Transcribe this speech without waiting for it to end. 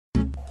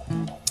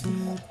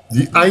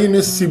The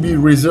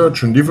INSCB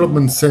Research and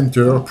Development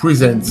Center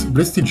presents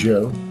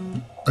Blistigel,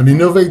 an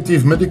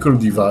innovative medical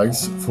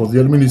device for the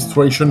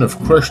administration of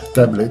crushed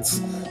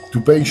tablets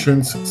to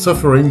patients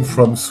suffering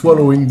from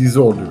swallowing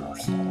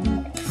disorders.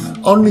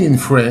 Only in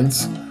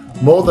France,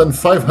 more than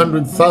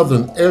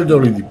 500,000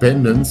 elderly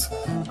dependents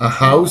are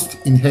housed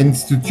in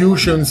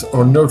institutions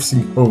or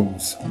nursing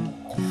homes.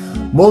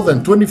 More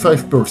than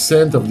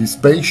 25% of these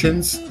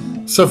patients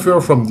suffer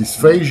from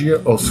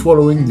dysphagia or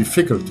swallowing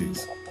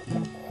difficulties.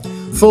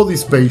 For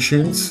these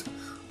patients,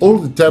 all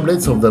the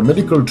tablets of their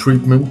medical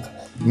treatment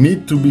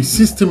need to be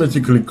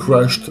systematically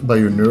crushed by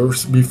a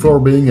nurse before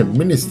being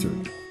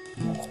administered.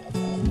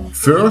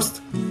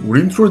 First,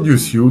 we'll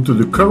introduce you to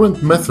the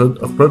current method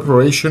of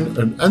preparation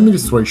and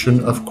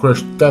administration of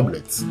crushed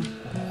tablets.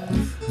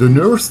 The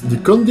nurse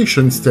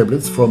deconditions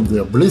tablets from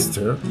their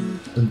blister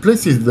and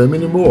places them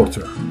in a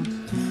mortar.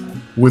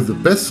 With the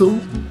pestle,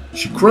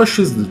 she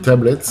crushes the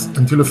tablets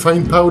until a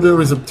fine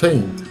powder is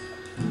obtained.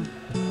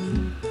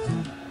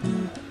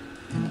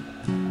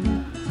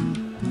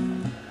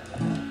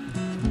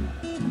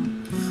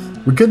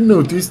 We can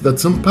notice that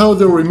some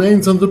powder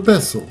remains on the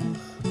pestle.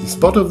 This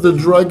part of the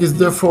drug is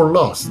therefore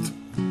lost,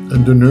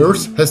 and the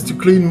nurse has to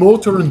clean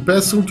mortar and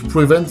pestle to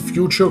prevent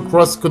future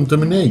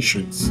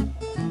cross-contaminations.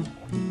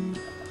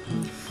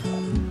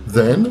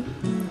 Then,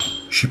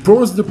 she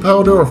pours the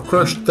powder of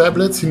crushed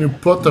tablets in a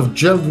pot of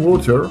gelled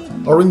water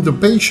or in the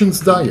patient's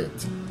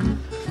diet,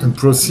 and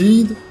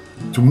proceed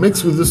to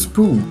mix with a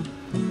spoon.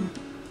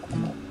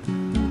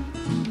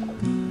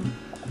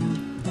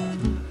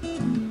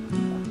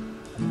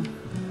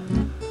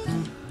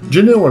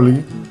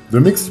 Generally, the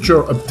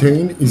mixture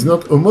obtained is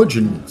not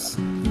homogeneous.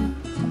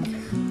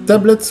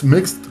 Tablets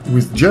mixed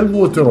with gelled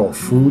water or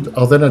food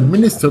are then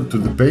administered to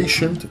the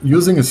patient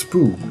using a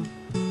spoon.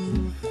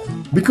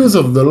 Because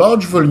of the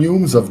large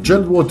volumes of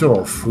gelled water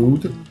or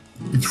food,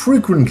 it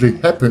frequently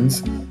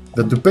happens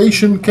that the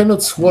patient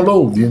cannot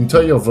swallow the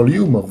entire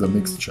volume of the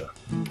mixture.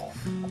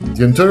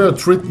 The entire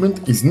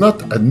treatment is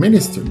not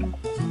administered.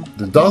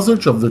 The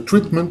dosage of the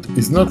treatment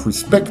is not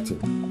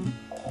respected.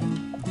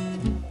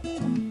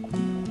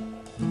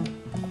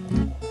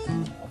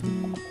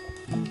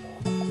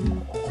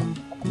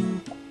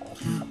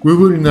 We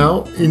will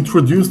now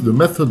introduce the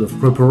method of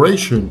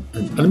preparation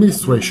and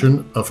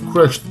administration of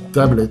crushed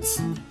tablets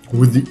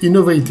with the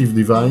innovative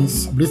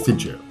device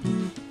Blistigel.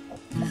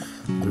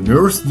 The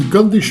nurse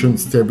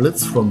deconditions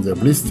tablets from their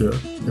blister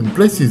and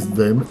places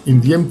them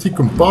in the empty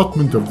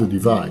compartment of the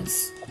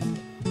device.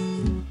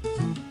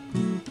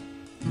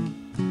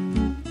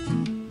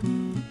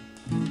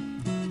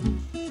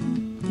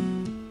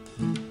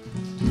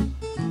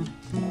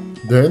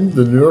 Then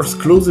the nurse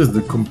closes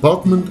the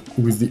compartment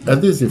with the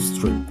adhesive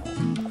strip.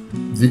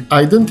 The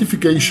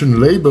identification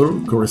label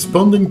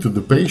corresponding to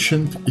the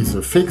patient is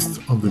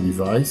affixed on the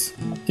device,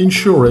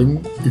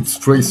 ensuring its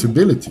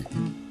traceability.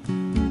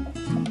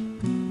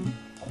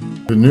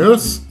 The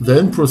nurse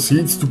then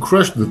proceeds to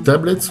crush the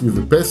tablets with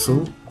a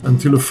pestle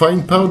until a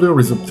fine powder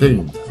is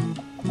obtained.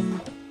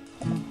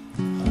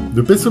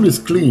 The pestle is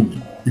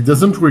clean, it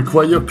doesn't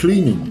require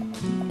cleaning,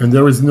 and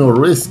there is no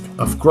risk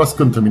of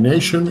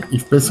cross-contamination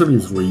if pestle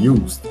is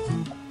reused.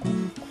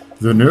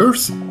 The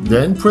nurse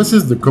then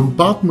presses the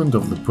compartment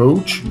of the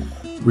pouch,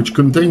 which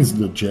contains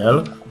the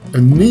gel,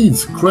 and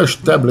kneads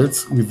crushed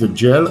tablets with the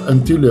gel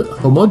until a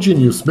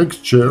homogeneous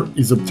mixture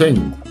is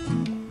obtained.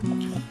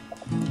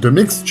 The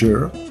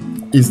mixture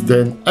is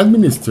then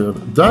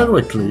administered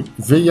directly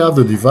via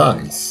the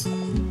device.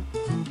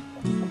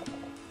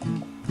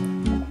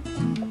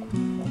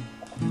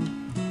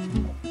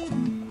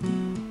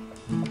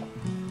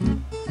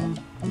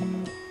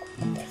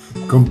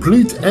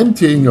 Complete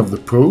emptying of the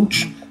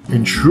pouch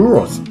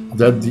ensures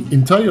that the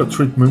entire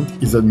treatment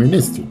is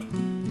administered.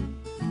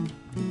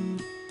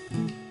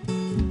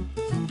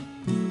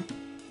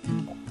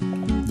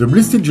 The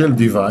Blistigel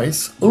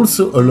device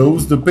also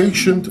allows the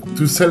patient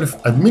to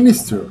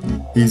self-administer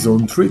his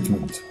own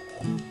treatment.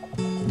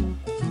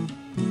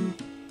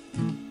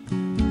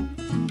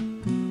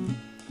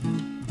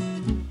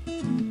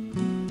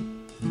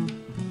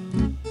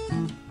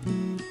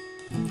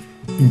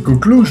 In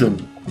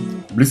conclusion,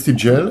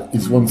 Blistigel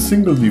is one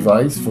single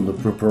device for the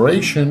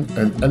preparation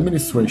and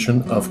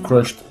administration of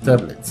crushed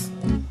tablets.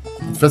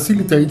 It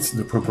facilitates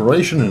the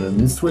preparation and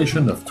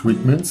administration of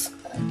treatments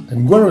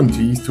and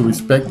guarantees to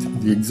respect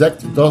the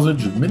exact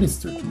dosage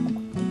administered.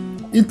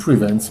 It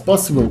prevents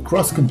possible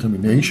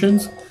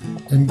cross-contaminations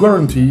and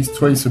guarantees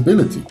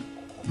traceability.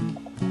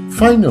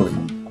 Finally,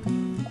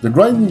 the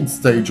grinding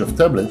stage of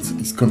tablets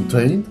is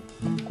contained,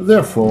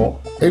 therefore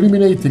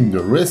eliminating the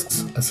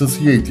risks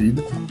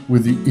associated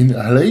with the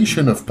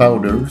inhalation of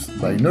powders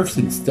by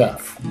nursing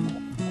staff.